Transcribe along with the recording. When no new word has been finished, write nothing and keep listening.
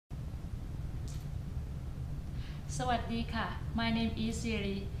สวัสดีค่ะ My name is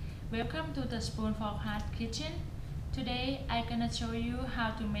Siri. Welcome to the Spoon for Heart Kitchen. Today I'm gonna show you how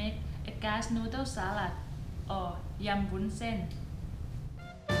to make a gas noodle salad or ยำวุ้นเส้น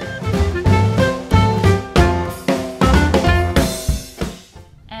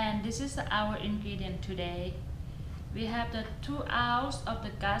And this is our ingredient today. We have the 2 ounces of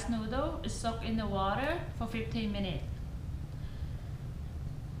the gas noodle is soaked in the water for 15 minutes.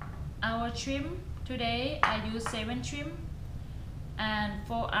 Our shrimp today I use 7 shrimp and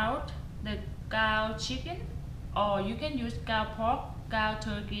 4 out the ground chicken, or you can use ground pork, ground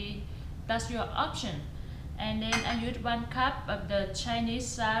turkey, that's your option. And then I use 1 cup of the Chinese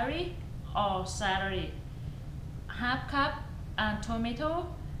siri or celery, half cup tomato.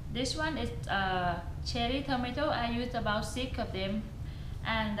 This one is cherry tomato. I use about 6 of them,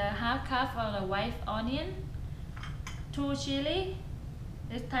 and half cup of the white onion, 2 chili,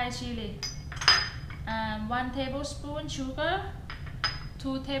 this Thai chili, and 1 tablespoon sugar,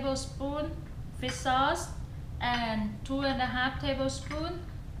 2 tablespoon fish sauce, and 2.5 tablespoon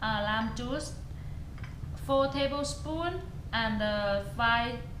lime juice, 4 tablespoon and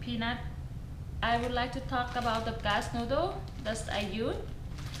 5 peanut. I would like to talk about the gas noodle that I use.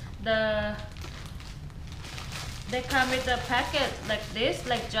 They come with a packet like this,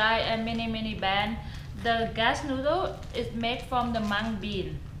 like dry and mini band. The gas noodle is made from the mung bean,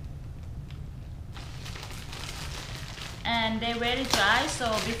 and they're very dry, so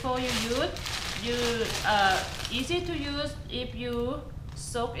before you use, easy to use if you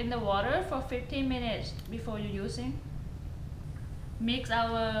soak in the water for 15 minutes before you using. Mix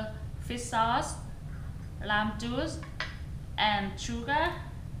our fish sauce, lime juice, and sugar,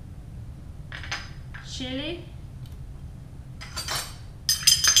 chili,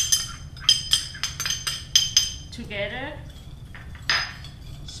 together.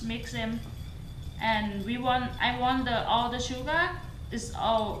 Just mix them, and I want all the sugar is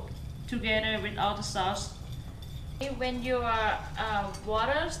all together with all the sauce. When your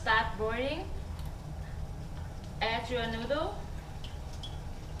water start boiling, add your noodle.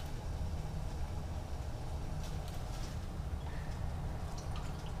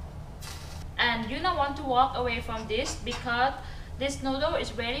 And you don't want to walk away from this because this noodle is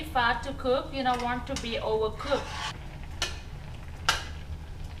very fast to cook. You don't want to be overcooked.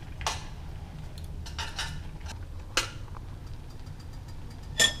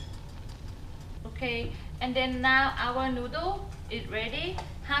 Okay, and then now our noodle is ready.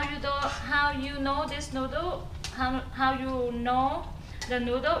 How you know this noodle? How you know the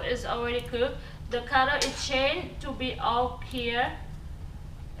noodle is already cooked? The color is changed to be all clear,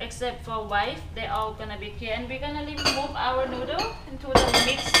 except for white. They're all gonna be clear. And we're gonna remove our noodle into the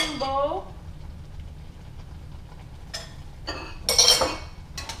mixing bowl.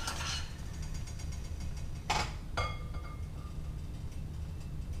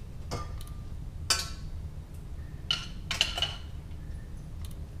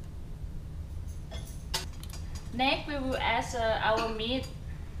 Next, we will add our meat,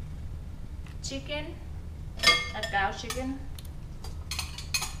 chicken, ground chicken.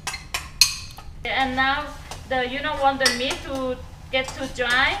 And now you don't want the meat to get too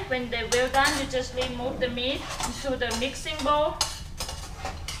dry. When they're well done, you just remove the meat into the mixing bowl.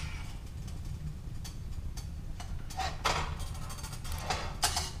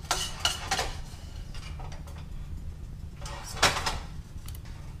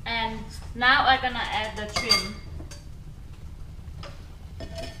 And now I'm gonna add the shrimp.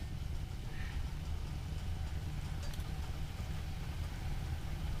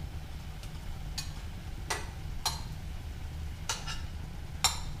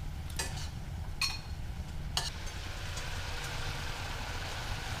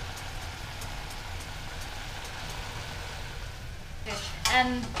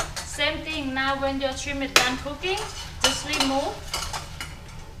 And same thing, now when your shrimp is done cooking, just remove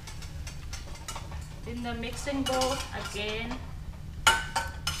in the mixing bowl again.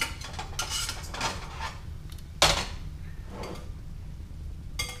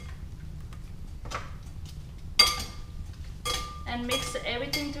 And mix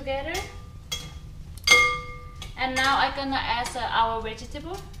everything together. And now I'm gonna add our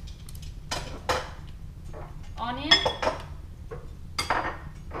vegetable, onion,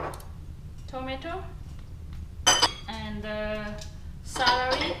 tomato, and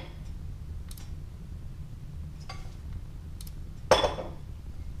celery,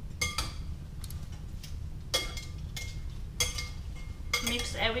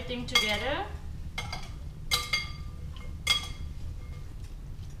 mix everything together.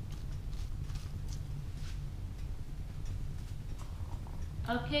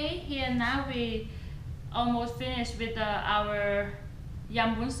 Okay, here now we almost finished with our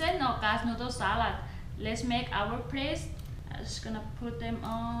yum wun sen or gas noodle salad. Let's make our plate. I'm just gonna put them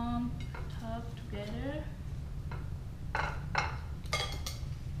on top together.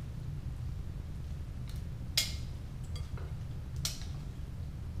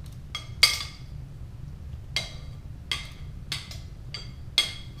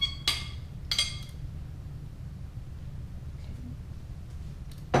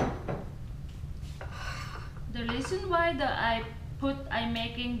 The reason why I'm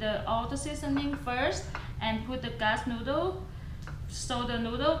making all the seasoning first and put the gas noodle, so the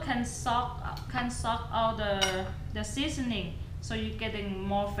noodle can soak all the seasoning, so you're getting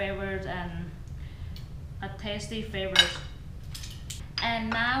more flavors and a tasty flavors. And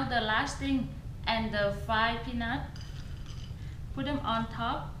now the last thing, and the fried peanut, put them on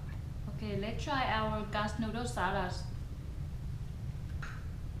top. Okay, let's try our gas noodle salad.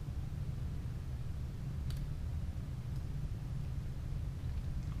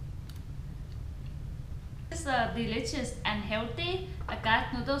 It's a delicious and healthy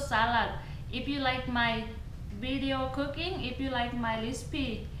gas noodle salad. If you like my video cooking, if you like my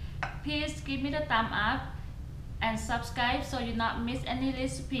recipe, please give me the thumb up and subscribe so you not miss any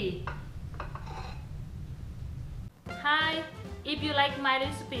recipe. Hi, if you like my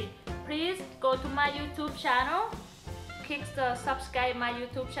recipe, please go to my YouTube channel, click the subscribe my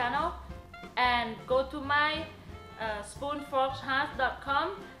YouTube channel, and go to my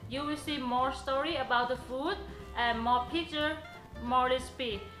spoonforksheart.com. You will see more story about the food and more picture, more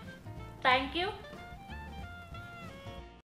recipe. Thank you.